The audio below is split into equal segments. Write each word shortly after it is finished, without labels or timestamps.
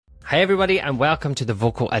Hi everybody and welcome to the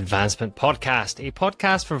Vocal Advancement Podcast, a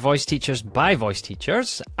podcast for voice teachers by voice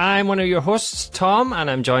teachers. I'm one of your hosts, Tom, and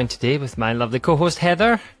I'm joined today with my lovely co-host,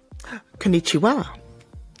 Heather. Konnichiwa.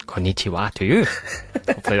 Konnichiwa to you.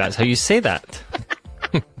 Hopefully that's how you say that.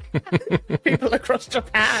 People across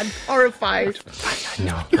Japan, horrified. I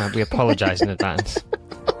know, we apologise in advance.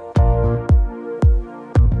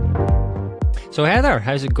 So Heather,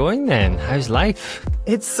 how's it going then? How's life?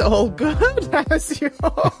 It's all good. How's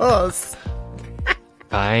yours?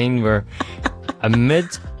 Fine, we're amid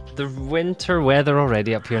the winter weather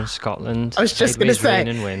already up here in Scotland. I was just going to say, rain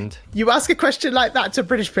and wind. You ask a question like that to a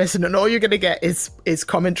British person and all you're going to get is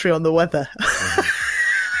commentary on the weather.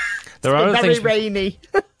 There are very rainy.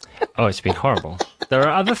 Oh, it's been horrible. There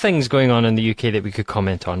are other things going on in the UK that we could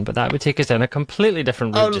comment on, but that would take us down a completely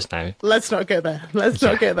different route just now. Let's not go there. Let's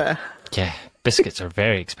not go there. Yeah, biscuits are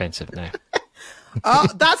very expensive now. Oh,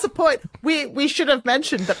 that's the point. We should have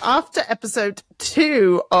mentioned that after episode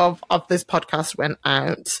 2 of this podcast went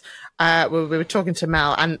out, we were talking to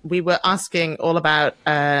Mel and we were asking all about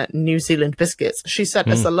New Zealand biscuits. She sent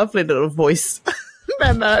us a lovely little voice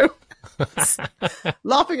memo.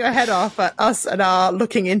 Laughing her head off at us and our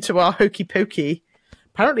looking into our hokey pokey.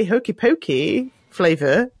 Apparently hokey pokey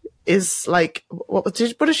flavour is like, what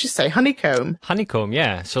did she say? Honeycomb? Honeycomb,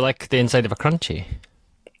 yeah. So like the inside of a crunchy.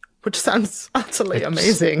 Which sounds utterly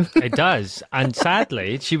amazing. It does. And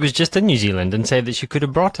sadly, she was just in New Zealand and said that she could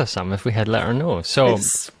have brought us some if we had let her know. So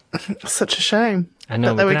it's such a shame. I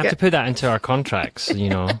know, we're going to have to put that into our contracts, you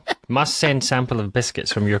know. Must send sample of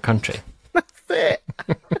biscuits from your country. That's it.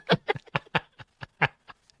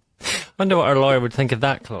 Wonder what our lawyer would think of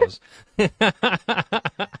that clause.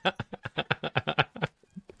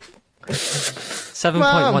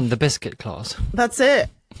 7.1, the biscuit clause. That's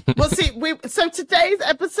it. Well, see, so today's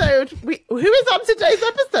episode, who is on today's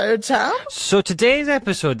episode, Tom? So today's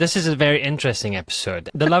episode, this is a very interesting episode.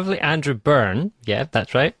 The lovely Andrew Byrne, yeah,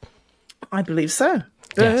 that's right. I believe so.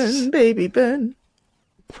 Burn, yes. Baby, burn.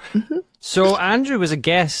 Mm-hmm. So Andrew was a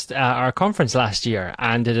guest at our conference last year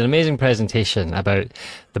and did an amazing presentation about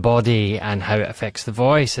the body and how it affects the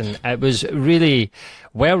voice. And it was really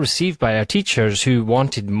well received by our teachers who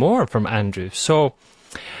wanted more from Andrew. So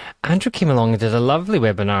Andrew came along and did a lovely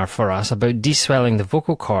webinar for us about deswelling the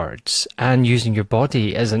vocal cords and using your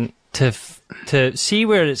body as to see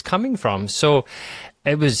where it's coming from. So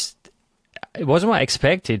it wasn't what I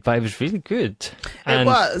expected, but it was really good. It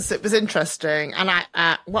was interesting. And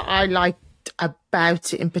what I liked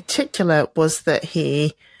about it in particular was that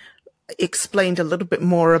he explained a little bit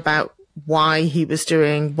more about why he was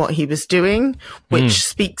doing what he was doing, which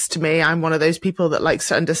speaks to me. I'm one of those people that likes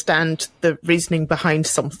to understand the reasoning behind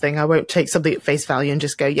something. I won't take something at face value and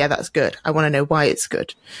just go, yeah, that's good. I want to know why it's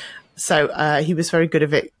good. So he was very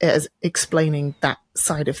good at explaining that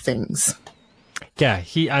side of things. Yeah,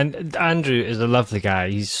 Andrew is a lovely guy.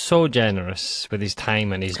 He's so generous with his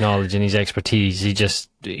time and his knowledge and his expertise.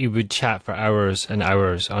 He would chat for hours and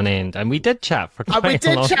hours on end. And we did chat for quite a long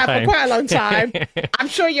time. We did chat for quite a long time. I'm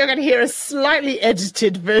sure you're going to hear a slightly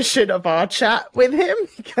edited version of our chat with him,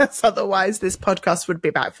 because otherwise this podcast would be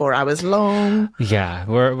about 4 hours long. Yeah,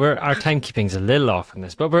 our timekeeping's a little off in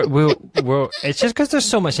this, but we're it's just because there's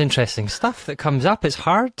so much interesting stuff that comes up. It's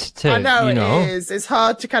hard to, I know, it is. It's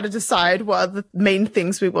hard to kind of decide what are the main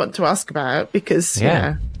things we want to ask about, because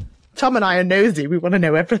Tom and I are nosy. We want to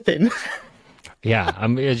know everything. Yeah,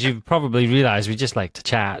 as you've probably realised, we just like to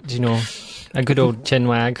chat, you know, a good old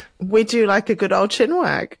chinwag. We do like a good old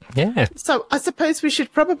chinwag. Yeah. So I suppose we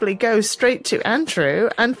should probably go straight to Andrew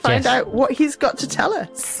and find out what he's got to tell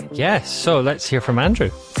us. Yes, so let's hear from Andrew.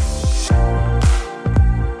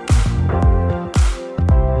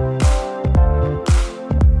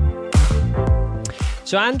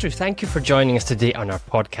 So Andrew, thank you for joining us today on our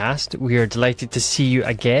podcast. We are delighted to see you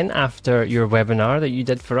again after your webinar that you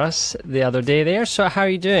did for us the other day there. So how are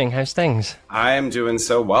you doing? How's things? I am doing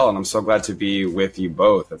so well, and I'm so glad to be with you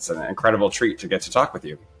both. It's an incredible treat to get to talk with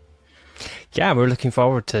you. Yeah, we're looking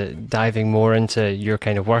forward to diving more into your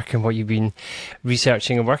kind of work and what you've been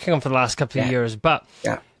researching and working on for the last couple of years. But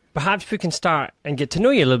perhaps we can start and get to know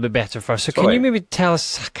you a little bit better first. So can you maybe tell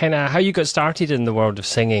us kind of how you got started in the world of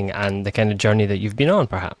singing and the kind of journey that you've been on,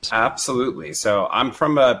 perhaps? Absolutely. So I'm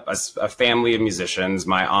from a family of musicians.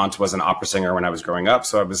 My aunt was an opera singer when I was growing up,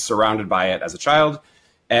 so I was surrounded by it as a child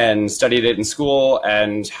and studied it in school.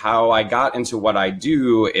 And how I got into what I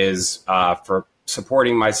do is for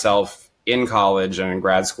supporting myself in college and in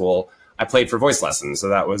grad school, I played for voice lessons. So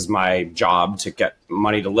that was my job to get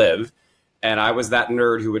money to live. And I was that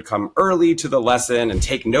nerd who would come early to the lesson and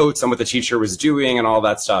take notes on what the teacher was doing and all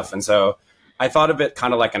that stuff. And so I thought of it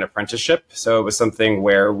kind of like an apprenticeship. So it was something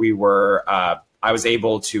where I was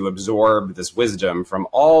able to absorb this wisdom from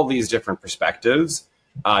all these different perspectives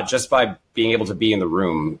just by being able to be in the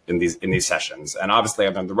room in these sessions. And obviously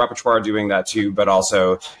I've done the repertoire doing that too, but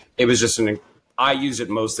also it was just I used it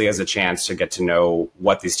mostly as a chance to get to know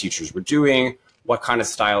what these teachers were doing, what kind of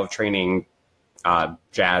style of training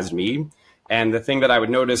jazzed me. And the thing that I would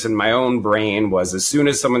notice in my own brain was as soon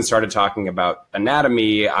as someone started talking about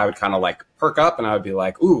anatomy, I would kind of like perk up and I would be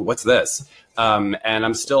like, ooh, what's this? And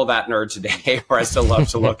I'm still that nerd today where I still love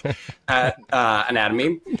to look at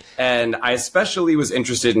anatomy. And I especially was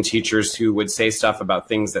interested in teachers who would say stuff about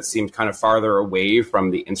things that seemed kind of farther away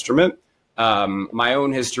from the instrument. My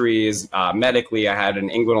own history is medically, I had an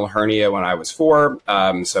inguinal hernia when I was 4.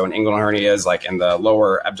 So an inguinal hernia is like in the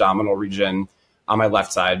lower abdominal region on my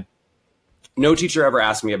left side. No teacher ever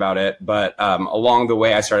asked me about it, but along the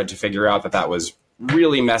way, I started to figure out that was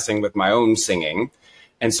really messing with my own singing.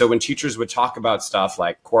 And so when teachers would talk about stuff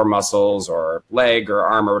like core muscles or leg or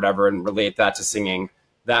arm or whatever and relate that to singing,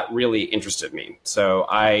 that really interested me. So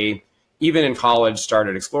I, even in college,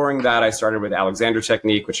 started exploring that. I started with Alexander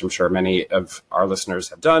technique, which I'm sure many of our listeners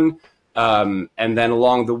have done. And then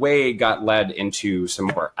along the way, got led into some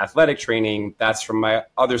more athletic training. That's from my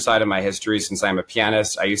other side of my history. Since I'm a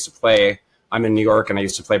pianist, I'm in New York and I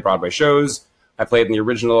used to play Broadway shows. I played in the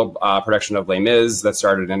original production of Les Mis that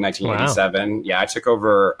started in 1987. Wow. Yeah, I took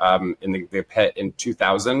over in the pit in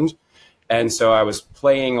 2000. And so I was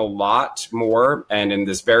playing a lot more. And in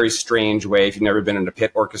this very strange way, if you've never been in a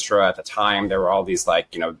pit orchestra at the time, there were all these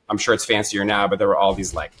I'm sure it's fancier now, but there were all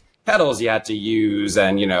these pedals you had to use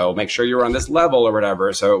and, make sure you were on this level or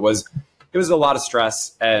whatever. So it was a lot of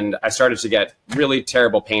stress. And I started to get really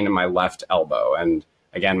terrible pain in my left elbow. And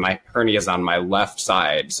again, my hernia is on my left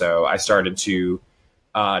side. So I started to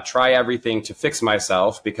try everything to fix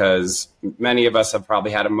myself because many of us have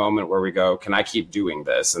probably had a moment where we go, can I keep doing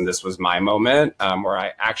this? And this was my moment where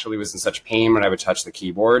I actually was in such pain when I would touch the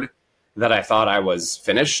keyboard that I thought I was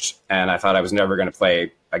finished and I thought I was never going to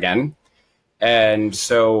play again. And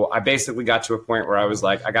so I basically got to a point where I was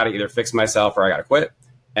like, I got to either fix myself or I got to quit.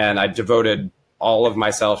 And I devoted all of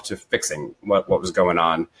myself to fixing what was going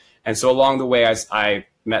on. And so along the way, I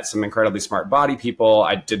met some incredibly smart body people.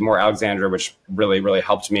 I did more Alexander, which really, really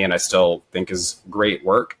helped me. And I still think is great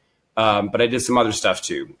work. But I did some other stuff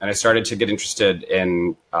too. And I started to get interested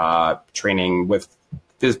in training with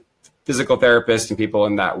physical therapists and people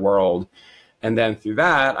in that world. And then through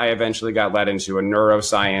that, I eventually got led into a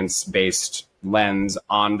neuroscience-based lens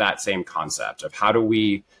on that same concept of how do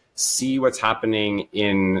we see what's happening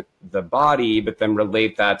in the body, but then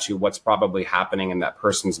relate that to what's probably happening in that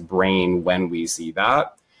person's brain when we see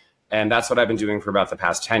that. And that's what I've been doing for about the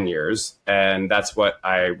past 10 years. And that's what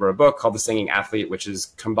I wrote a book called The Singing Athlete, which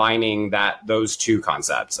is combining those two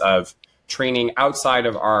concepts of training outside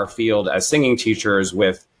of our field as singing teachers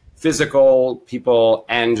with physical people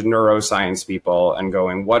and neuroscience people and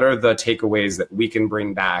going, what are the takeaways that we can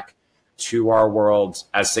bring back to our world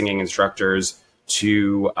as singing instructors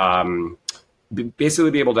to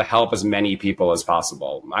basically be able to help as many people as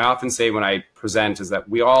possible. I often say when I present is that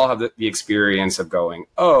we all have the experience of going,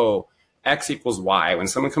 oh, X equals Y. When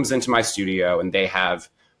someone comes into my studio and they have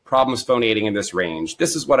problems phonating in this range,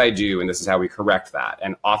 this is what I do and this is how we correct that.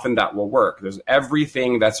 And often that will work. There's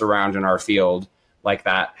everything that's around in our field like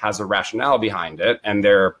that has a rationale behind it. And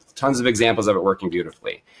there are tons of examples of it working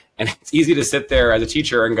beautifully. And it's easy to sit there as a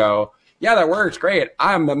teacher and go, yeah, that works. Great.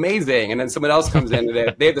 I'm amazing. And then someone else comes in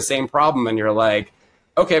and they have the same problem. And you're like,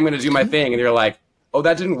 okay, I'm going to do my thing. And you're like, oh,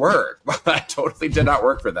 that didn't work. That totally did not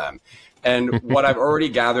work for them. And what I've already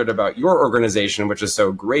gathered about your organization, which is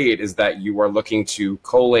so great, is that you are looking to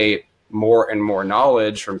collate more and more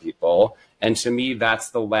knowledge from people. And to me,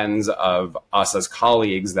 that's the lens of us as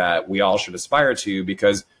colleagues that we all should aspire to,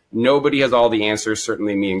 because nobody has all the answers,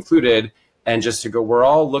 certainly me included. And just to go, we're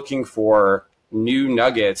all looking for new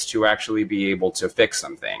nuggets to actually be able to fix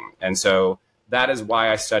something. And so that is why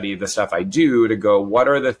I study the stuff I do, to go, what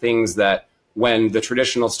are the things that when the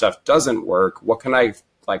traditional stuff doesn't work, what can I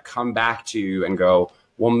come back to and go,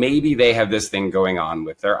 well, maybe they have this thing going on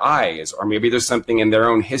with their eyes, or maybe there's something in their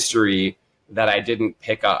own history that I didn't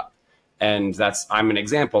pick up. And I'm an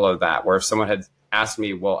example of that, where if someone had asked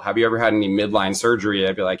me, well, have you ever had any midline surgery?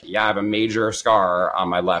 I'd be like, yeah, I have a major scar on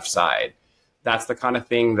my left side. That's the kind of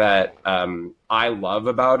thing that I love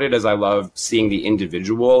about it, is I love seeing the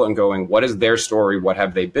individual and going, what is their story? What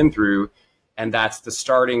have they been through? And that's the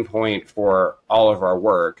starting point for all of our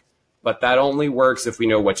work. But that only works if we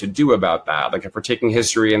know what to do about that. Like if we're taking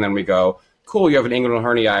history and then we go, cool, you have an inguinal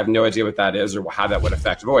hernia, I have no idea what that is or how that would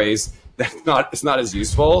affect voice. It's not as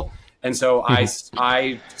useful. And so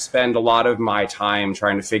I spend a lot of my time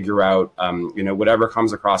trying to figure out, whatever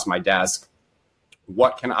comes across my desk,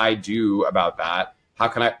 what can I do about that? How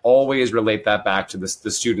can I always relate that back to the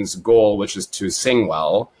student's goal, which is to sing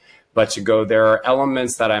well, but to go, there are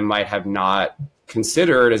elements that I might have not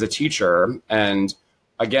considered as a teacher. And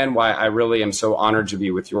again, why I really am so honored to be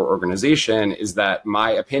with your organization is that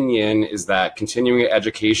my opinion is that continuing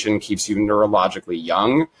education keeps you neurologically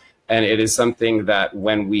young. And it is something that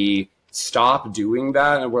when we stop doing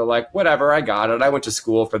that and we're like, whatever, I got it, I went to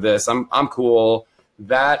school for this, I'm cool,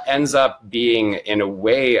 that ends up being, in a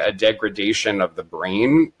way, a degradation of the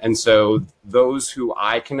brain. And so those who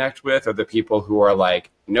I connect with are the people who are like,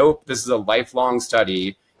 nope, this is a lifelong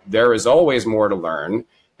study. There is always more to learn.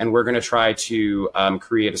 And we're going to try to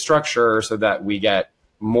create a structure so that we get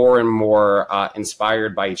more and more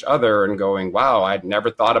inspired by each other and going, wow, I'd never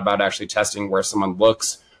thought about actually testing where someone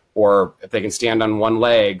looks, or if they can stand on one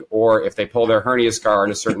leg, or if they pull their hernia scar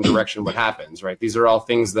in a certain direction, what happens, right? These are all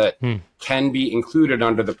things that can be included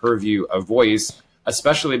under the purview of voice,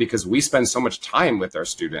 especially because we spend so much time with our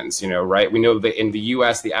students, right? We know that in the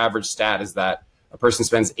US, the average stat is that a person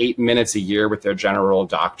spends 8 minutes a year with their general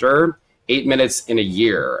doctor, 8 minutes in a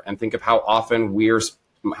year. And think of how often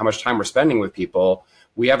how much time we're spending with people.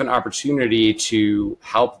 We have an opportunity to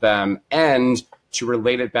help them and to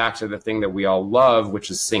relate it back to the thing that we all love,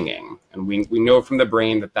 which is singing. And we know from the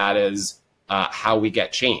brain that is how we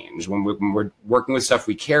get change. When we're working with stuff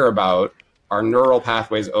we care about, our neural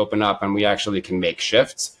pathways open up and we actually can make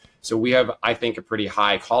shifts. So we have, I think, a pretty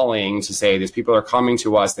high calling to say these people are coming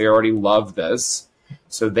to us, they already love this.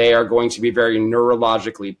 So they are going to be very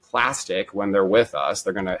neurologically plastic when they're with us.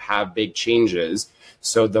 They're going to have big changes.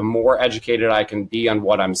 So the more educated I can be on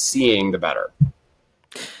what I'm seeing, the better.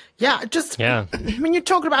 Yeah, when you're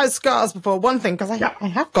talking about scars before, one thing, because I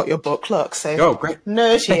have got your book, look, so great.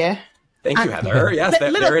 Nerd here. Thank you, Heather. Yes,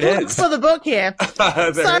 there it is. For the book here. When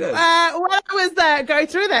I was going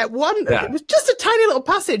through that, it was just a tiny little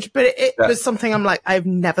passage, but it was something I'm like, I've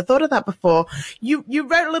never thought of that before. You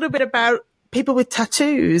wrote a little bit about people with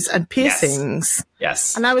tattoos and piercings.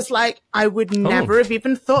 Yes. And I was like, I would never have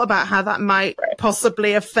even thought about how that might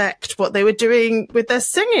possibly affect what they were doing with their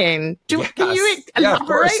singing. Can you elaborate of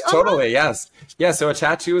course, on totally, that? yes. Yeah, so a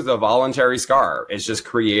tattoo is a voluntary scar. It's just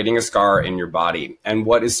creating a scar in your body. And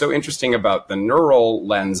what is so interesting about the neural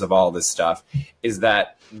lens of all this stuff is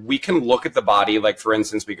that we can look at the body, like, for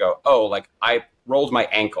instance, we go, I rolled my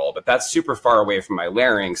ankle, but that's super far away from my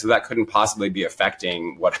larynx, so that couldn't possibly be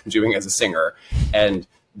affecting what I'm doing as a singer. And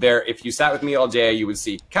if you sat with me all day, you would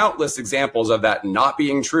see countless examples of that not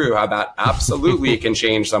being true, how that absolutely can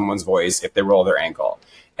change someone's voice if they roll their ankle.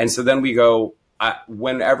 And so then we go,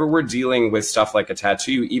 whenever we're dealing with stuff like a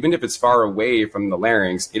tattoo, even if it's far away from the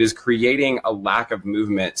larynx, it is creating a lack of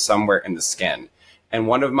movement somewhere in the skin. And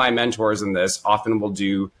one of my mentors in this often will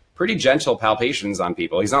do pretty gentle palpations on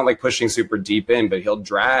people. He's not like pushing super deep in, but he'll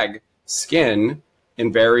drag skin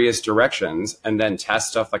in various directions and then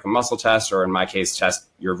test stuff like a muscle test, or in my case, test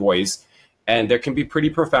your voice. And there can be pretty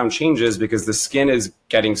profound changes because the skin is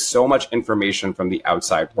getting so much information from the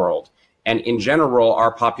outside world. And in general,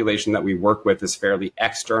 our population that we work with is fairly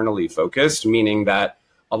externally focused, meaning that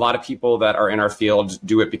a lot of people that are in our field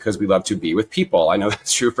do it because we love to be with people. I know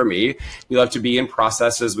that's true for me. We love to be in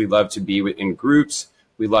processes. We love to be in groups.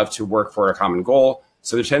 We love to work for a common goal.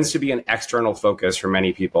 So there tends to be an external focus for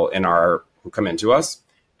many people who come into us.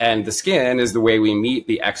 And the skin is the way we meet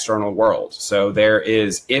the external world. So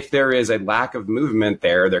if there is a lack of movement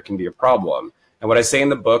there can be a problem. And what I say in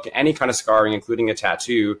the book, any kind of scarring, including a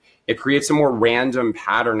tattoo, it creates a more random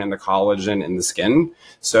pattern in the collagen in the skin.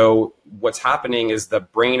 So what's happening is the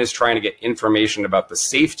brain is trying to get information about the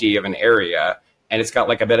safety of an area, and it's got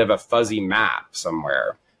like a bit of a fuzzy map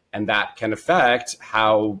somewhere. And that can affect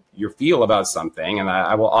how you feel about something. And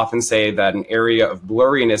I will often say that an area of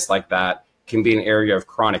blurriness like that can be an area of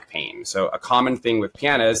chronic pain. So a common thing with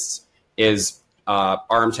pianists is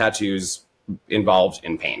arm tattoos involved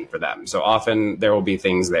in pain for them. So often there will be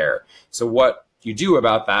things there. So what you do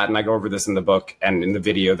about that, and I go over this in the book and in the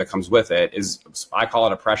video that comes with it, is I call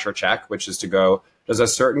it a pressure check, which is to go, does a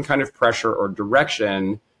certain kind of pressure or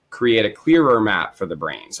direction create a clearer map for the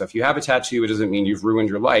brain? So if you have a tattoo, it doesn't mean you've ruined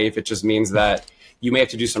your life. It just means that you may have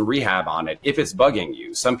to do some rehab on it if it's bugging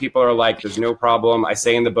you. Some people are like, there's no problem. I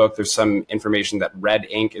say in the book, there's some information that red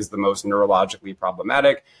ink is the most neurologically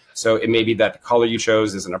problematic. So it may be that the color you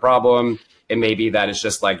chose isn't a problem. It may be that it's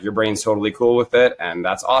just like your brain's totally cool with it, and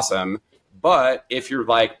that's awesome. But if you're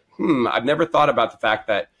like, I've never thought about the fact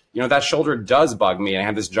that, that shoulder does bug me, and I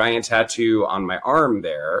have this giant tattoo on my arm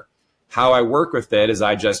there. How I work with it is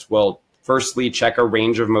I just will firstly check a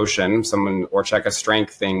range of motion, or check a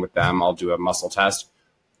strength thing with them. I'll do a muscle test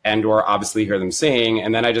and or obviously hear them sing.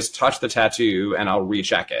 And then I just touch the tattoo and I'll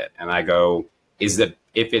recheck it. And I go, if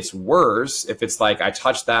it's worse, if it's like I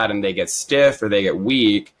touch that and they get stiff or they get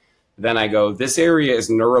weak, then I go, this area is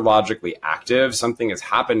neurologically active. Something is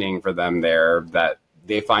happening for them there that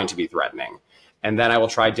they find to be threatening. And then I will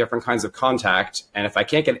try different kinds of contact. And if I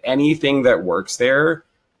can't get anything that works there,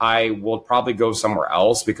 I will probably go somewhere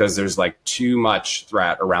else because there's like too much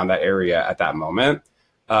threat around that area at that moment.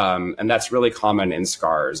 And that's really common in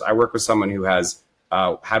scars. I work with someone who has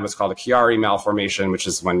had what's called a Chiari malformation, which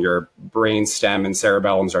is when your brain stem and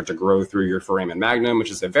cerebellum start to grow through your foramen magnum, which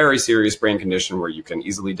is a very serious brain condition where you can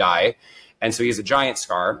easily die. And so he has a giant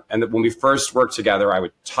scar. And when we first worked together, I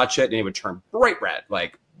would touch it and it would turn bright red.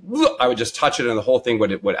 Like I would just touch it and the whole thing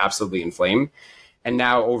would absolutely inflame. And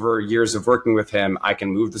now over years of working with him, I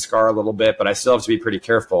can move the scar a little bit, but I still have to be pretty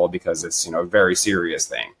careful because it's, a very serious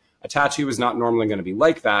thing. A tattoo is not normally going to be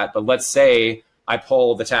like that. But let's say I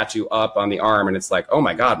pull the tattoo up on the arm and it's like, oh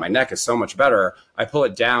my God, my neck is so much better. I pull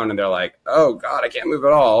it down and they're like, oh God, I can't move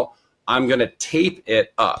at all. I'm going to tape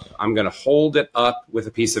it up. I'm going to hold it up with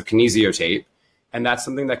a piece of kinesio tape. And that's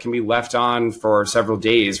something that can be left on for several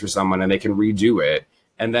days for someone and they can redo it.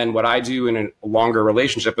 And then what I do in a longer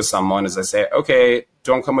relationship with someone is I say, okay,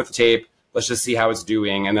 don't come with the tape. Let's just see how it's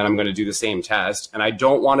doing. And then I'm going to do the same test. And I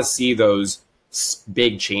don't want to see those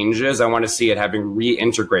big changes. I want to see it having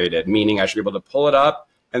reintegrated, meaning I should be able to pull it up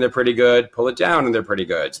and they're pretty good, pull it down and they're pretty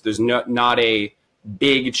good. So there's not a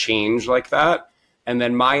big change like that. And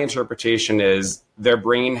then my interpretation is their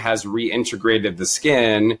brain has reintegrated the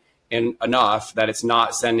skin in enough that it's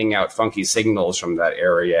not sending out funky signals from that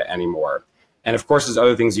area anymore. And of course, there's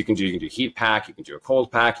other things you can do. You can do heat pack, you can do a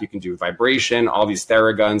cold pack, you can do vibration, all these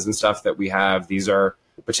Theraguns and stuff that we have. These are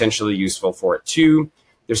potentially useful for it too.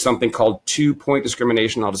 There's something called 2-point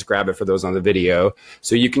discrimination. I'll just grab it for those on the video.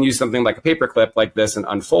 So you can use something like a paper clip like this and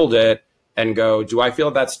unfold it and go, do I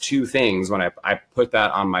feel that's two things when I put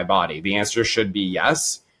that on my body? The answer should be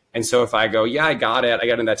yes. And so if I go, yeah, I got it. I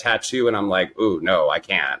got in that tattoo and I'm like, ooh, no, I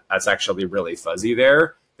can't. That's actually really fuzzy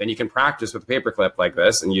there. Then you can practice with a paper clip like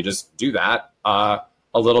this and you just do that a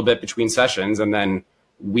little bit between sessions. And then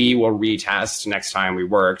we will retest next time we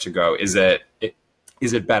work to go, is it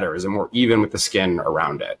better? Is it more even with the skin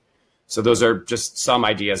around it? So those are just some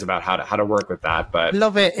ideas about how to work with that. But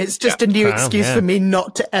love it. It's just a new excuse for me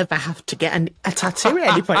not to ever have to get a tattoo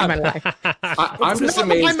at any point in my life. I'm just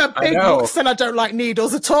amazed. I'm a big box and I don't like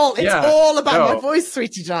needles at all. It's all about my voice,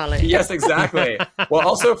 sweetie darling. Yes, exactly. Well,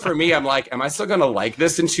 also for me, I'm like, am I still going to like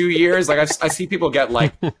this in 2 years? Like I see people get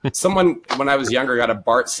like someone when I was younger got a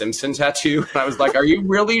Bart Simpson tattoo. And I was like, are you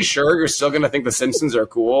really sure you're still going to think the Simpsons are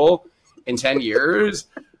cool in 10 years?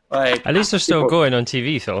 Like, at least they're still going on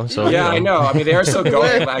TV, though. So yeah, I know. I mean, they are still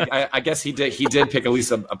going. I guess he did pick at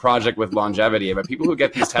least a project with longevity. But people who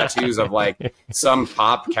get these tattoos of like some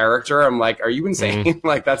pop character, I'm like, are you insane?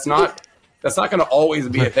 Like that's not going to always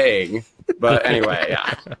be a thing. But anyway,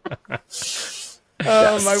 yeah.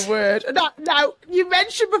 Oh, my word. Now, you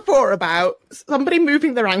mentioned before about somebody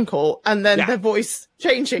moving their ankle and then their voice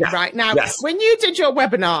changing, right? Now, when you did your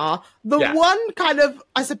webinar, the one kind of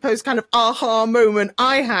aha moment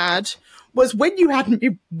I had was when you had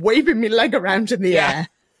me waving my leg around in the air.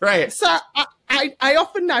 Right. So I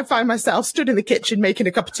often now find myself stood in the kitchen making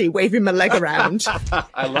a cup of tea, waving my leg around.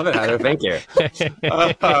 I love it, Heather. Thank you.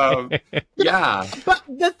 But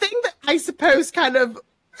the thing that I suppose kind of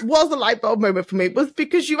was a light bulb moment for me was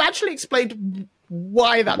because you actually explained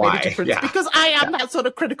why that made a difference. Because I am that sort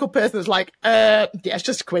of critical person who's like, it's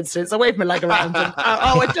just a coincidence. I waved my leg around and,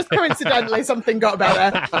 it just coincidentally something got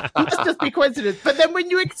better. It must just be coincidence. But then when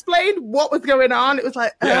you explained what was going on, it was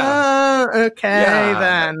like, okay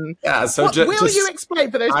then. Yeah, so will you explain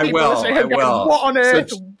for those people listening who go, what on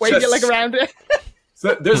earth, wave your leg around it?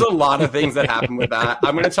 So there's a lot of things that happen with that.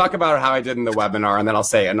 I'm going to talk about how I did in the webinar, and then I'll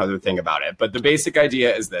say another thing about it. But the basic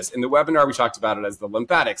idea is this. In the webinar, we talked about it as the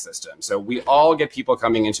lymphatic system. So we all get people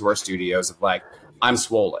coming into our studios of like, I'm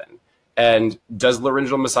swollen. And does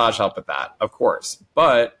laryngeal massage help with that? Of course.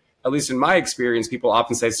 But at least in my experience, people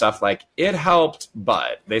often say stuff like, it helped,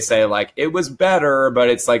 but they say like, it was better, but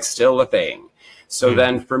it's like still a thing. So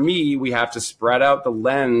then for me, we have to spread out the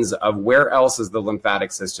lens of where else is the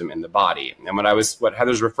lymphatic system in the body. And what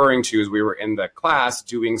Heather's referring to is we were in the class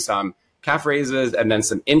doing some calf raises and then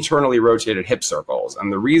some internally rotated hip circles.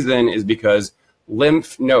 And the reason is because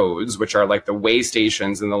lymph nodes, which are like the way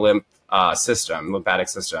stations in the lymphatic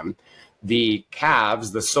system, the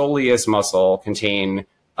calves, the soleus muscle contain,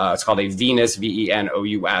 it's called a venous,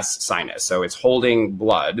 venous sinus. So it's holding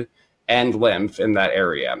blood. and lymph in that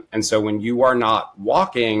area. And so when you are not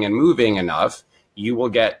walking and moving enough, you will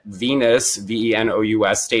get venous,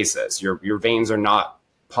 venous stasis. Your veins are not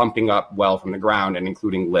pumping up well from the ground and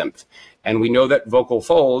including lymph. And we know that vocal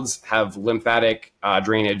folds have lymphatic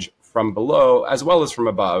drainage from below as well as from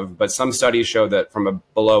above, but some studies show that from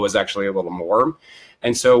below is actually a little more.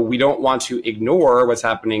 And so we don't want to ignore what's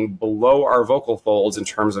happening below our vocal folds in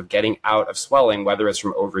terms of getting out of swelling, whether it's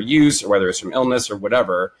from overuse or whether it's from illness or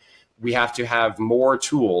whatever. We have to have more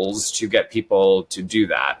tools to get people to do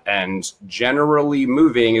that. And generally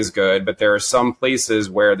moving is good, but there are some places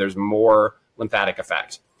where there's more lymphatic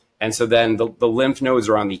effect. And so then the lymph nodes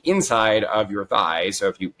are on the inside of your thigh. So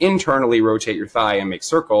if you internally rotate your thigh and make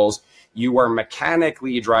circles, you are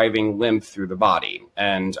mechanically driving lymph through the body.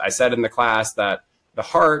 And I said in the class that the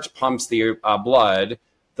heart pumps the blood.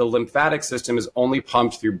 The lymphatic system is only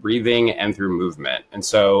pumped through breathing and through movement. And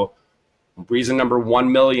so reason number 1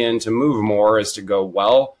 million to move more is to go,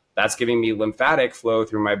 well, that's giving me lymphatic flow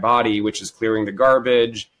through my body, which is clearing the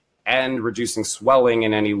garbage and reducing swelling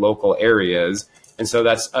in any local areas. And so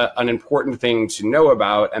that's an important thing to know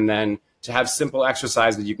about. And then to have simple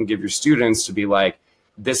exercise that you can give your students to be like,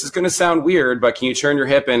 this is going to sound weird, but can you turn your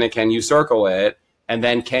hip in and can you circle it? And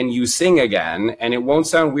then can you sing again? And it won't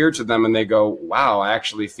sound weird to them. And they go, wow, I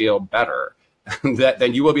actually feel better.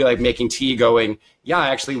 Then you will be like making tea going, yeah, I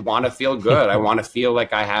actually want to feel good. I want to feel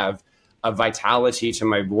like I have a vitality to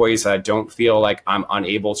my voice. I don't feel like I'm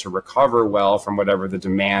unable to recover well from whatever the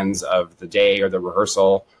demands of the day or the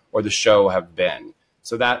rehearsal or the show have been.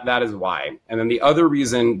 So that is why. And then the other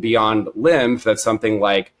reason beyond lymph, that's something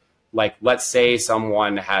like let's say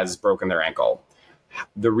someone has broken their ankle.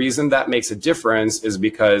 The reason that makes a difference is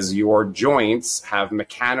because your joints have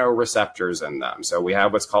mechanoreceptors in them. So we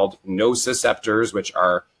have what's called nociceptors, which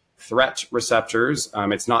are threat receptors.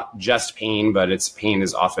 It's not just pain, but pain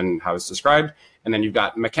is often how it's described. And then you've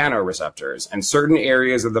got mechanoreceptors. And certain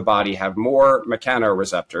areas of the body have more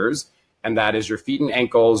mechanoreceptors, and that is your feet and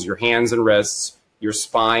ankles, your hands and wrists, your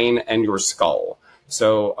spine, and your skull.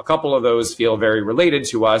 So a couple of those feel very related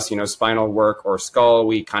to us, spinal work or skull,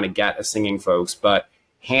 we kind of get as singing folks, but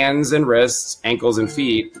hands and wrists, ankles and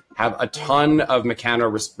feet have a ton of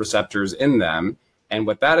mechanoreceptors in them. And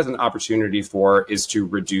what that is an opportunity for is to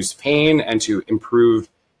reduce pain and to improve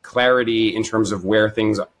clarity in terms of where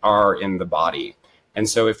things are in the body. And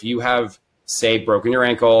so if you have, say, broken your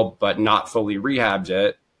ankle, but not fully rehabbed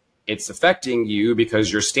it, it's affecting you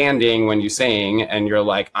because you're standing when you sing and you're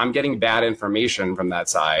like, I'm getting bad information from that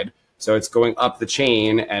side. So it's going up the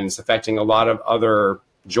chain and it's affecting a lot of other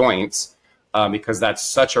joints because that's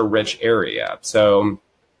such a rich area. So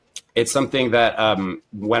it's something that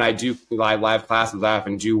when I do live classes, I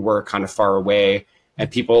often do work kind of far away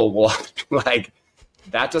and people will like,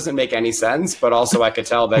 that doesn't make any sense, but also I could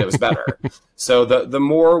tell that it was better. So the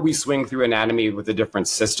more we swing through anatomy with the different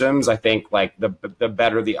systems, I think like the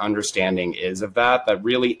better the understanding is of that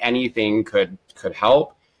really anything could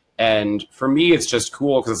help. And for me, it's just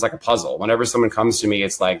cool because it's like a puzzle. Whenever someone comes to me,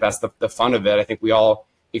 it's like, that's the fun of it. I think we all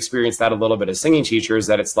experience that a little bit as singing teachers,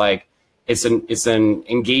 that it's like, it's an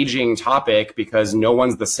engaging topic because no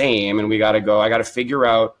one's the same. And I got to figure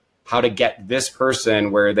out how to get this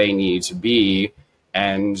person where they need to be.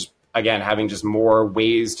 And again, having just more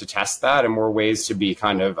ways to test that and more ways to be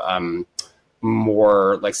kind of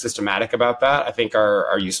more like systematic about that, I think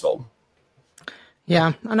are useful.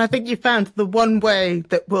 Yeah. And I think you found the one way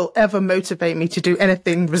that will ever motivate me to do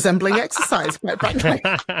anything resembling exercise, quite frankly.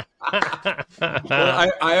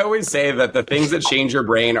 Well, I always say that the things that change your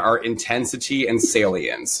brain are intensity and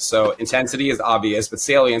salience. So intensity is obvious, but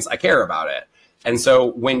salience, I care about it. And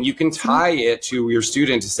so when you can tie it to your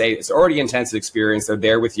student to say it's already intense experience, they're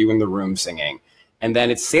there with you in the room singing, and then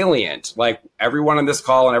it's salient. Like everyone on this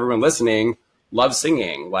call and everyone listening loves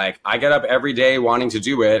singing. Like I get up every day wanting to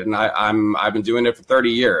do it, and I've been doing it for 30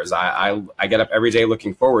 years. I get up every day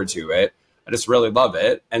looking forward to it. I just really love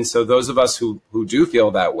it. And so those of us who do feel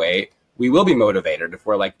that way, we will be motivated if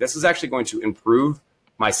we're like, this is actually going to improve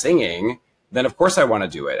my singing. Then of course I want to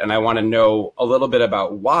do it. And I want to know a little bit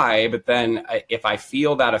about why. But then if I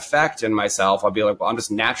feel that effect in myself, I'll be like, well, I'm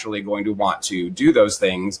just naturally going to want to do those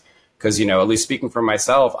things. Because, at least speaking for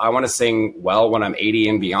myself, I want to sing well when I'm 80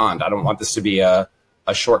 and beyond. I don't want this to be a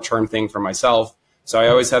short-term thing for myself. So I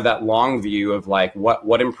always have that long view of like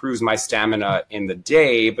what improves my stamina in the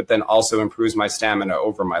day, but then also improves my stamina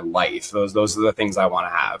over my life. Those are the things I want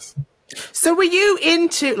to have. So were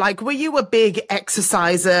you a big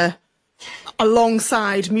exerciser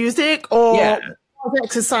alongside music, or was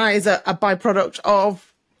exercise a byproduct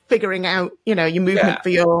of figuring out, your movement for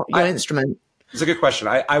your instrument? It's a good question.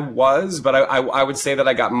 I was, but I would say that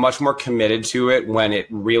I got much more committed to it when it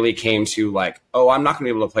really came to like, oh, I'm not going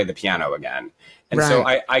to be able to play the piano again. And so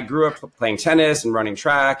I grew up playing tennis and running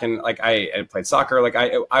track, and like I played soccer. Like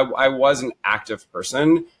I was an active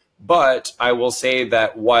person, but I will say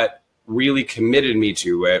that what really committed me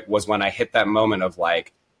to it was when I hit that moment of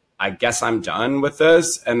like, I guess I'm done with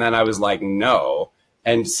this. And then I was like, no.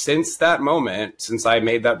 And since that moment, since I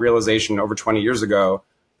made that realization over 20 years ago,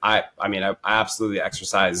 I absolutely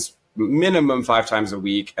exercise minimum 5 times a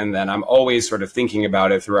week. And then I'm always sort of thinking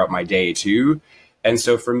about it throughout my day too. And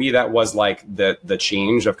so for me, that was like the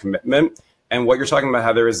change of commitment. And what you're talking about,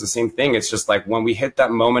 Heather, is the same thing. It's just like when we hit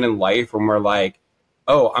that moment in life when we're like,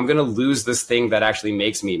 oh, I'm going to lose this thing that actually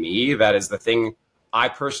makes me me. That is the thing I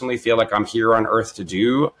personally feel like I'm here on earth to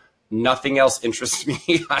do. Nothing else interests me.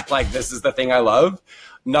 This is the thing I love.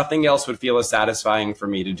 Nothing else would feel as satisfying for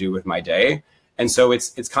me to do with my day. And so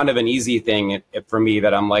it's kind of an easy thing for me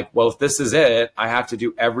that I'm like, well, if this is it, I have to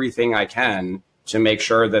do everything I can to make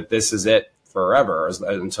sure that this is it forever.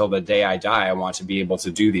 Until the day I die, I want to be able to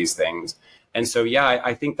do these things. And so, yeah,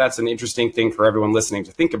 I think that's an interesting thing for everyone listening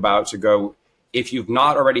to think about, to go, if you've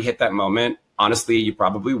not already hit that moment, honestly, you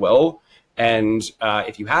probably will. And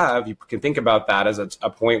if you have, you can think about that as a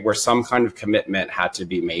point where some kind of commitment had to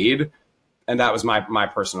be made. And that was my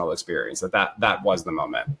personal experience, that was the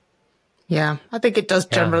moment. Yeah, I think it does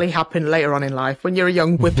generally happen later on in life. When you're a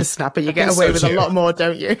young whippersnapper, you get away with a lot more,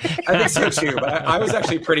 don't you? I think so too. But I was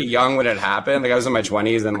actually pretty young when it happened. Like I was in my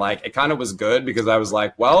 20s, and like it kind of was good because I was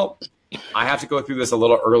like, well, I have to go through this a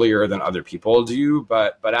little earlier than other people do.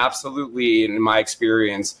 But absolutely, in my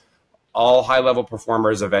experience, all high-level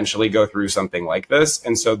performers eventually go through something like this.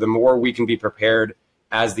 And so the more we can be prepared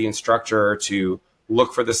as the instructor to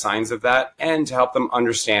look for the signs of that and to help them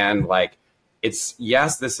understand, like, it's,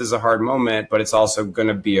 yes, this is a hard moment, but it's also going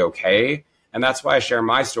to be okay. And that's why I share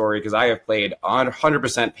my story, because I have played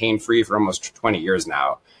 100% pain-free for almost 20 years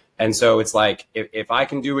now. And so it's like, if I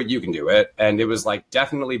can do it, you can do it. And it was like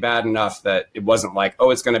definitely bad enough that it wasn't like,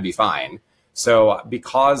 oh, it's going to be fine. So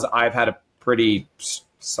because I've had a pretty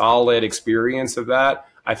solid experience of that,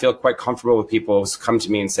 I feel quite comfortable with people who come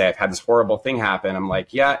to me and say, I've had this horrible thing happen. I'm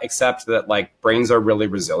like, yeah, except that like brains are really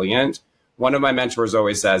resilient. One of my mentors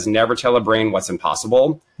always says, never tell a brain what's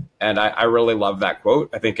impossible. And I really love that quote.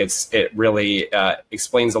 I think it really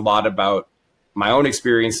explains a lot about my own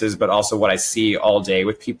experiences, but also what I see all day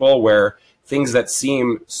with people, where things that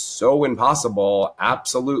seem so impossible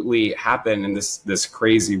absolutely happen in this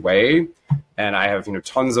crazy way. And I have,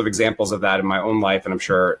 tons of examples of that in my own life. And I'm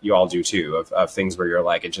sure you all do too, of things where you're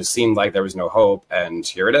like, it just seemed like there was no hope. And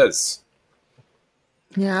here it is.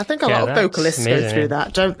 Yeah, I think a lot of vocalists go through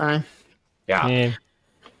that, don't they? Yeah.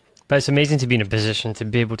 But it's amazing to be in a position to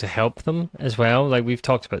be able to help them as well. Like we've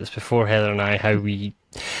talked about this before, Heather and I, how we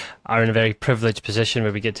are in a very privileged position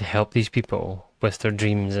where we get to help these people with their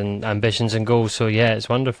dreams and ambitions and goals. So yeah, it's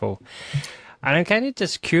wonderful. And I'm kind of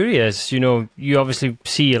just curious, you obviously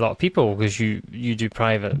see a lot of people because you do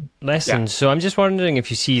private lessons. Yeah. So I'm just wondering if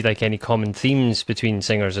you see like any common themes between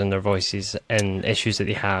singers and their voices and issues that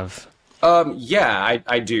they have. Yeah,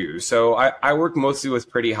 I do. So I work mostly with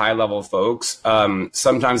pretty high level folks.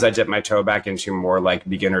 Sometimes I dip my toe back into more like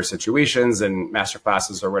beginner situations and master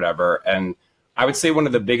classes or whatever. And I would say one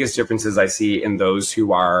of the biggest differences I see in those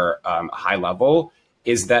who are high level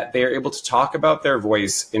is that they're able to talk about their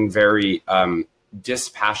voice in very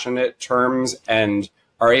dispassionate terms and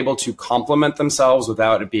are able to compliment themselves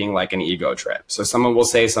without it being like an ego trip. So someone will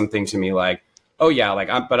say something to me like, oh yeah, like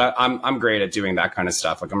I'm great at doing that kind of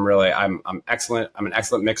stuff. Like I'm excellent. I'm an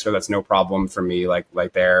excellent mixer. That's no problem for me. Like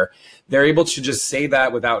they're able to just say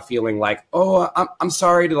that without feeling like, oh, I'm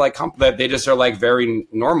sorry to like compliment. They just are like very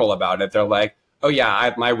normal about it. They're like, oh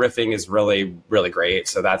yeah, my riffing is really, really great.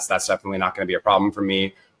 So that's definitely not going to be a problem for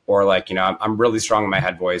me. Or like, I'm really strong in my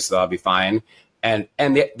head voice, so I'll be fine. And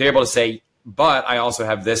they're able to say, but I also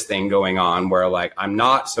have this thing going on where like, I'm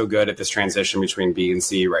not so good at this transition between B and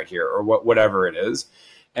C right here, or whatever it is.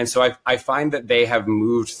 And so I find that they have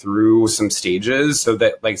moved through some stages, so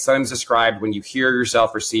that like sometimes described when you hear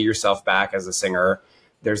yourself or see yourself back as a singer,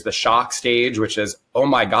 there's the shock stage, which is, oh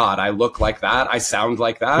my God, I look like that. I sound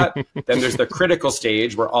like that. Then there's the critical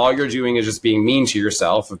stage where all you're doing is just being mean to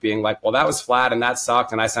yourself, of being like, well, that was flat and that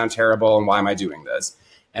sucked and I sound terrible. And why am I doing this?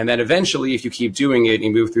 And then eventually, if you keep doing it, you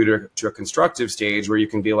move through to a constructive stage where you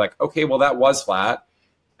can be like, okay, well, that was flat.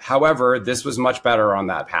 However, this was much better on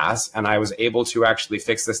that pass. And I was able to actually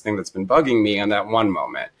fix this thing that's been bugging me in that one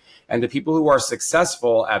moment. And the people who are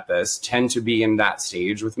successful at this tend to be in that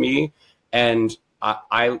stage with me. And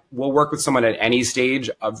I will work with someone at any stage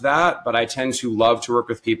of that, but I tend to love to work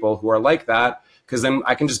with people who are like that, because then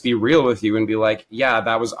I can just be real with you and be like, yeah,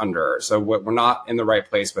 that was under. So we're not in the right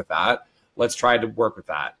place with that. Let's try to work with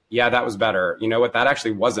that. Yeah, that was better. You know what? That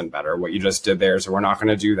actually wasn't better, what you just did there. So we're not going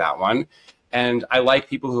to do that one. And I like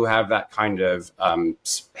people who have that kind of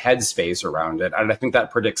headspace around it. And I think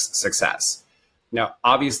that predicts success. Now,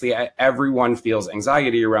 obviously, everyone feels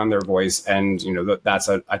anxiety around their voice. And, you know, that's,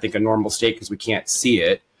 I think, a normal state because we can't see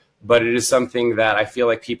it. But it is something that I feel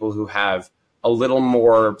like people who have a little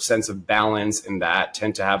more sense of balance in that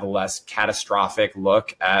tend to have a less catastrophic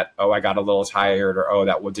look at, oh, I got a little tired, or, oh,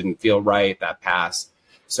 that didn't feel right, that passed.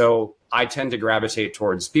 So I tend to gravitate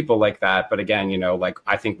towards people like that. But again, you know, like,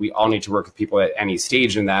 I think we all need to work with people at any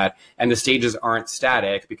stage in that. And the stages aren't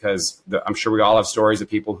static, because I'm sure we all have stories of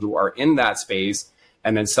people who are in that space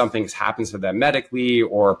and then something happens to them medically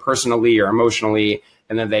or personally or emotionally,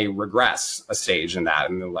 and then they regress a stage in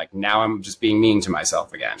that. And they're like, now I'm just being mean to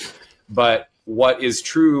myself again. But what is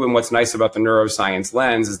true and what's nice about the neuroscience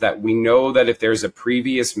lens is that we know that if there's a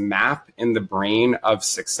previous map in the brain of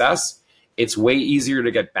success, it's way easier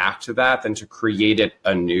to get back to that than to create it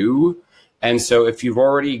anew. And so if you've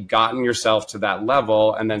already gotten yourself to that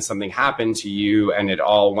level and then something happened to you and it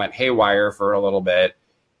all went haywire for a little bit,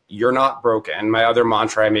 you're not broken. My other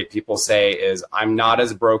mantra I make people say is, I'm not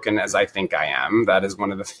as broken as I think I am. That is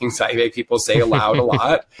one of the things I make people say aloud a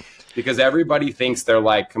lot, because everybody thinks they're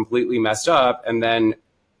like completely messed up. And then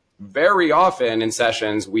very often in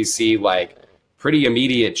sessions, we see like pretty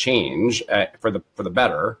immediate change for the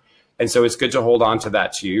better. And so it's good to hold on to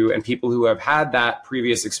that too. And people who have had that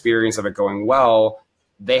previous experience of it going well,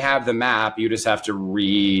 they have the map. You just have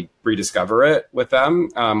to rediscover it with them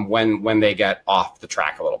when they get off the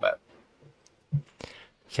track a little bit.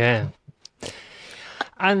 Yeah.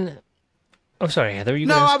 And oh, sorry, Heather.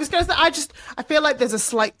 I was going to say, I feel like there's a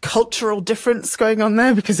slight cultural difference going on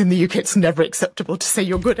there, because in the UK it's never acceptable to say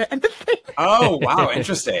you're good at anything. Oh, wow,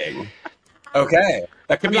 interesting. Okay,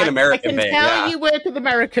 that could be an American thing. I can tell you work with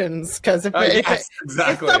Americans, because if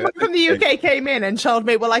someone from the UK came in and told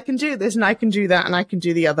me, well, I can do this and I can do that and I can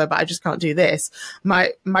do the other, but I just can't do this,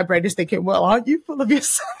 my brain is thinking, well, aren't you full of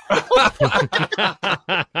yourself?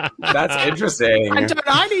 That's interesting. And don't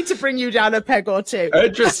I need to bring you down a peg or two?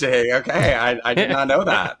 Interesting. Okay, I did not know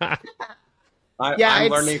that. I'm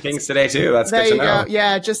learning things today too. That's good to know.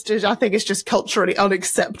 Yeah, I think it's just culturally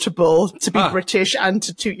unacceptable to be British and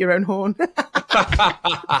to toot your own horn.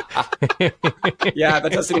 Yeah,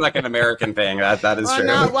 that does seem like an American thing. That is true.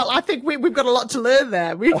 No, well, I think we've got a lot to learn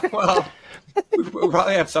there. Well, we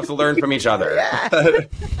probably have stuff to learn from each other. Yeah. But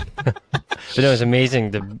no, it's amazing.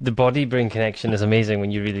 The body-brain connection is amazing when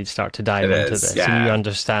you really start to dive into this. Yeah. And you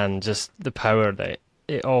understand just the power that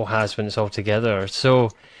it all has when it's all together. So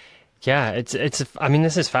yeah, it's. I mean,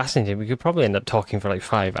 this is fascinating. We could probably end up talking for like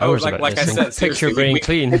 5 hours about like this. I said, pick your brain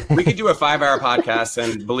clean. We could do a 5-hour podcast,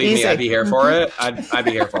 and believe me, I'd be here for it. I'd be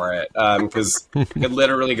here for it, because we could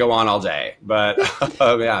literally go on all day. But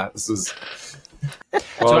yeah, this is. Well,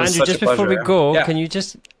 so Andrew, just before we go, can you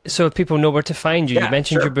just, so people know where to find you? Yeah, you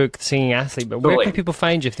mentioned your book, The Singing Athlete, but where can people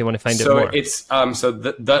find you if they want to find out more? So it's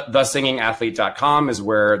thesingingathlete.com is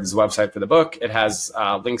where there's a website for the book. It has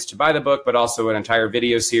links to buy the book, but also an entire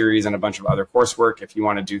video series and a bunch of other coursework if you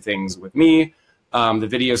want to do things with me. The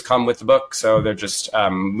videos come with the book, so they're just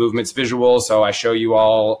movements visual. So I show you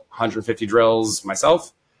all 150 drills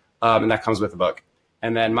myself, and that comes with the book.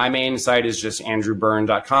 And then my main site is just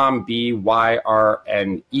andrewbyrne.com,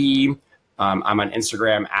 BYRNE. I'm on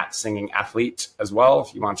Instagram at Singing Athlete as well,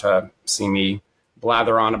 if you want to see me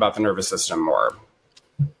blather on about the nervous system more.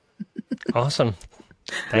 Awesome.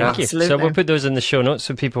 Thank you. Absolutely. So we'll put those in the show notes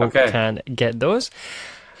so people can get those.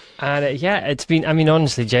 And it's been, I mean,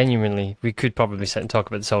 honestly, genuinely, we could probably sit and talk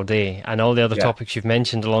about this all day, and all the other topics you've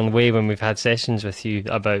mentioned along the way when we've had sessions with you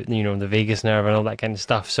about, the vagus nerve and all that kind of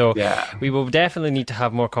stuff. So we will definitely need to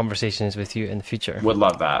have more conversations with you in the future. Would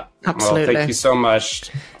love that. Absolutely. Well, thank you so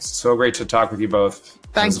much. So great to talk with you both.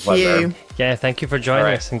 Thank you. Yeah, thank you for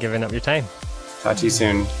joining us and giving up your time. Talk to you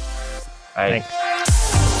soon. Bye. Thanks.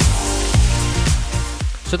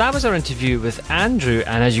 So that was our interview with Andrew,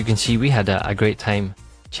 and as you can see, we had a great time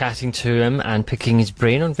chatting to him and picking his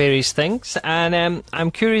brain on various things. And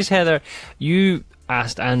I'm curious, Heather, you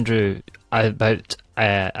asked Andrew about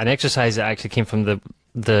an exercise that actually came from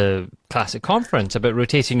the Classic Conference about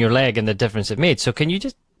rotating your leg and the difference it made. So can you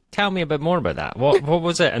just tell me a bit more about that? What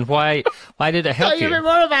was it, and why did it help you? Tell you a bit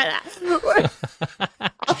more about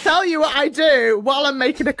that. I'll tell you what I do while I'm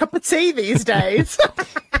making a cup of tea these days.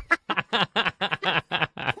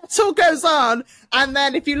 all goes on. And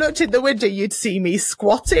then if you looked in the window, you'd see me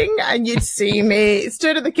squatting and you'd see me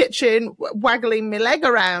stood in the kitchen, waggling my leg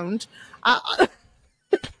around.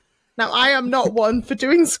 Now, I am not one for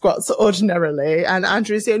doing squats ordinarily, and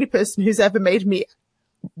Andrew is the only person who's ever made me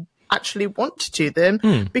actually want to do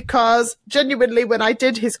them, because genuinely, when I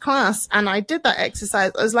did his class and I did that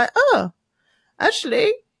exercise, I was like, oh,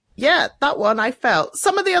 actually, yeah, that one I felt.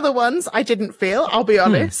 Some of the other ones I didn't feel, I'll be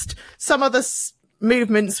honest. Some of the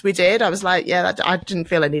movements we did, I was like, yeah, I didn't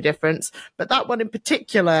feel any difference. But that one in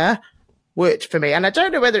particular worked for me. And I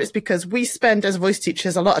don't know whether it's because we spend as voice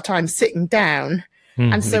teachers a lot of time sitting down.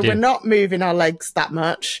 And so we're not moving our legs that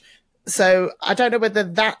much. So I don't know whether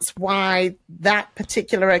that's why that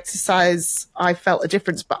particular exercise I felt a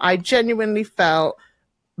difference, but I genuinely felt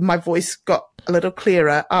my voice got a little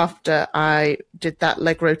clearer after I did that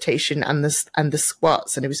leg rotation and the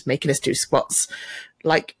squats, and it was making us do squats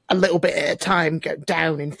like a little bit at a time, go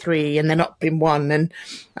down in 3 and then up in 1. And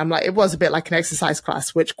I'm like, it was a bit like an exercise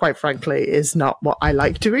class, which quite frankly is not what I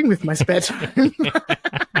like doing with my spare time.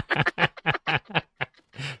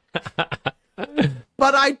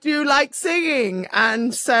 But I do like singing.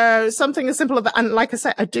 And so something as simple as that. And like I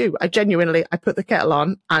said, I genuinely put the kettle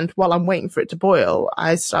on, and while I'm waiting for it to boil,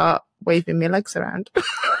 I start waving my legs around.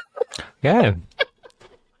 Yeah.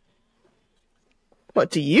 What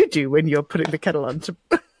do you do when you're putting the kettle on?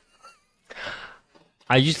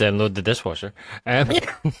 I usually unload the dishwasher.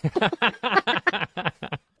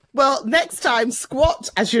 Well, next time, squat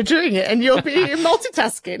as you're doing it, and you'll be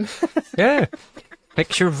multitasking. Yeah.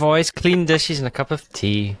 Fix your voice, clean dishes, and a cup of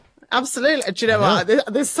tea. Absolutely. Do you know what?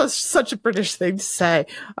 There's such a British thing to say.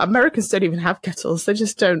 Americans don't even have kettles. They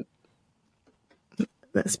just don't.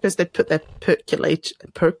 I suppose they put their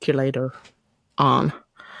percolator on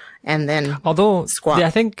and then squat. I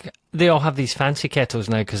think they all have these fancy kettles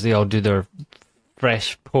now because they all do their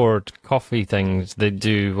fresh poured coffee things. They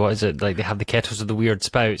do, what is it? Like they have the kettles with the weird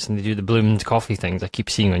spouts, and they do the bloomed coffee things I keep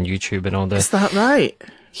seeing on YouTube and all this. Is that right?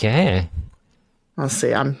 Yeah. I'll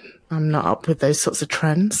see. I'm not up with those sorts of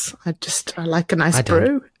trends. I like a nice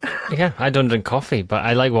brew. Yeah, I don't drink coffee, but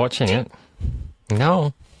I like watching it.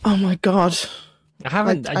 No. Oh my God. I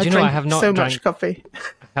haven't. I have not so drank much coffee. I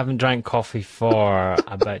haven't drank coffee for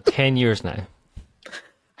about 10 years now.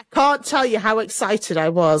 I can't tell you how excited I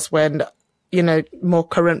was when, more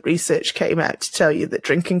current research came out to tell you that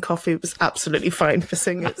drinking coffee was absolutely fine for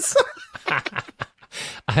singers.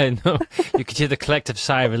 I know. You could hear the collective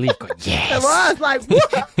sigh of relief going, yes. I was like,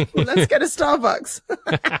 whoa, let's get a Starbucks.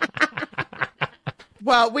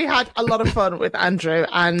 Well, we had a lot of fun with Andrew,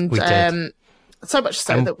 and we did. So much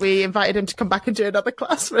so that we invited him to come back and do another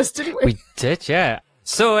class for us, didn't we? We did, yeah.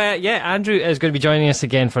 So, Andrew is going to be joining us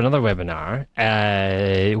again for another webinar.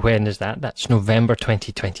 When is that? That's November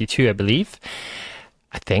 2022, I believe.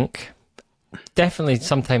 I think. Definitely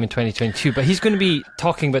sometime in 2022, but he's going to be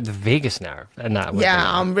talking about the vagus nerve and that. Yeah,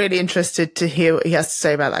 I'm really interested to hear what he has to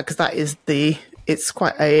say about that, because that is it's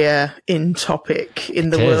quite a in topic in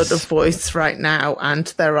the world of voice right now, and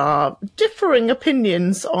there are differing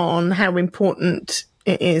opinions on how important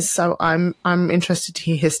it is. So I'm interested to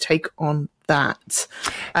hear his take on that.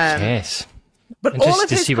 Yes, but interested all of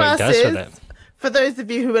to his see classes, what he does with it. For those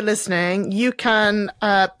of you who are listening, you can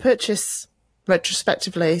purchase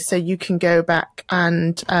retrospectively, so you can go back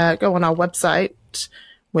and go on our website,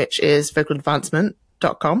 which is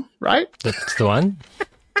vocaladvancement.com, right? That's the one.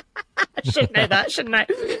 I should know that, shouldn't I?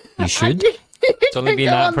 You should. It's only been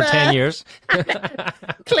that for 10 years.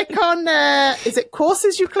 Click on, is it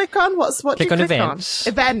courses you click on? What do you click events.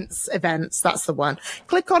 on? Events, that's the one.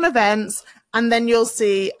 Click on events, and then you'll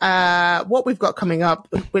see what we've got coming up,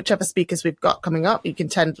 whichever speakers we've got coming up. You can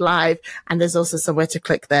attend live, and there's also somewhere to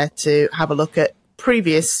click there to have a look at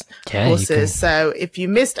previous courses. So if you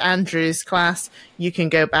missed Andrew's class, you can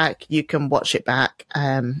go back, you can watch it back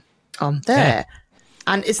on there. Yeah.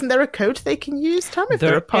 And isn't there a code they can use, Tom, if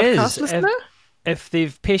they're a podcast listener? If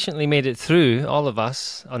they've patiently made it through, all of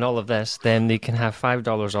us, on all of this, then they can have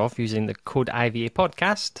 $5 off using the code IVA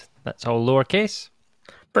podcast. That's all lowercase.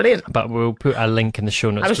 Brilliant. But we'll put a link in the show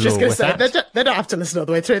notes below. I was just going to say, that. they don't have to listen all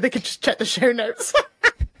the way through. They can just check the show notes.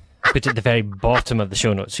 Put it at the very bottom of the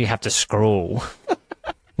show notes, so you have to scroll.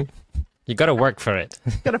 You got to work for it.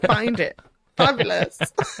 Got to find it. Fabulous.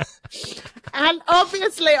 And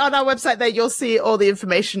obviously on our website there, you'll see all the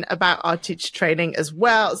information about our teacher training as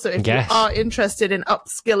well. So if you are interested in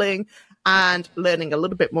upskilling and learning a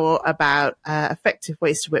little bit more about effective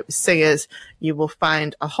ways to work with singers, you will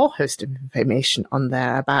find a whole host of information on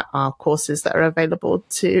there about our courses that are available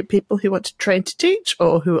to people who want to train to teach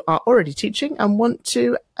or who are already teaching and want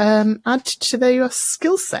to add to their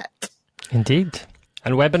skill set. Indeed.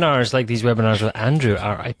 And webinars like these webinars with Andrew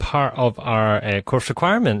are a part of our course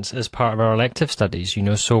requirements as part of our elective studies, you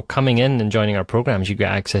know. So coming in and joining our programs, you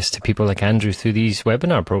get access to people like Andrew through these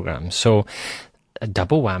webinar programs. So a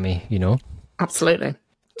double whammy, you know. Absolutely.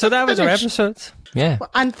 So that was our episode. Yeah. Well,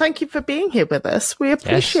 and thank you for being here with us. We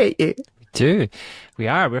appreciate you. Do. We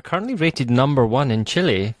are. We're currently rated #1 in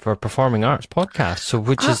Chile for performing arts podcasts, so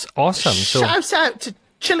which is awesome. So shout out to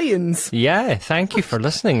Chileans. Yeah, thank you for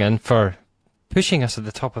listening and for pushing us at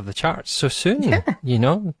the top of the charts so soon. Yeah. You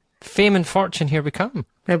know, fame and fortune, here we come.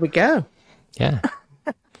 There we go. Yeah.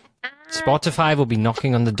 Spotify will be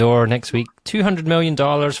knocking on the door next week. $200 million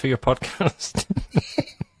for your podcast.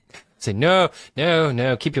 Say, no,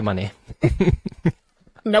 keep your money.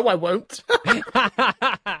 No, I won't.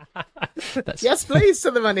 Yes, please,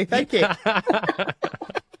 to the money. Thank you.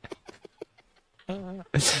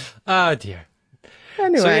 Oh, dear.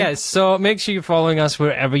 Anyway. So make sure you're following us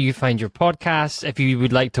wherever you find your podcasts. If you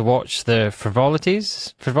would like to watch the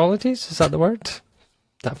frivolities, is that the word?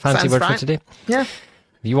 That fancy Sounds word right. for today? Yeah.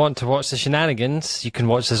 If you want to watch the shenanigans, you can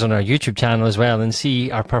watch this on our YouTube channel as well and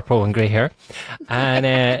see our purple and grey hair. And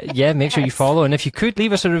make sure you follow. And if you could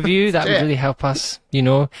leave us a review, that would really help us, you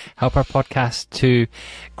know, help our podcast to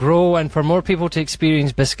grow and for more people to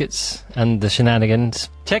experience biscuits and the shenanigans.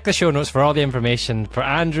 Check the show notes for all the information for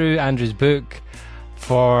Andrew's book,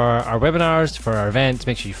 for our webinars, for our events.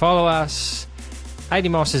 Make sure you follow us. Heidi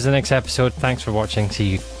Moss is the next episode. Thanks for watching. See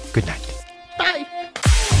you. Good night.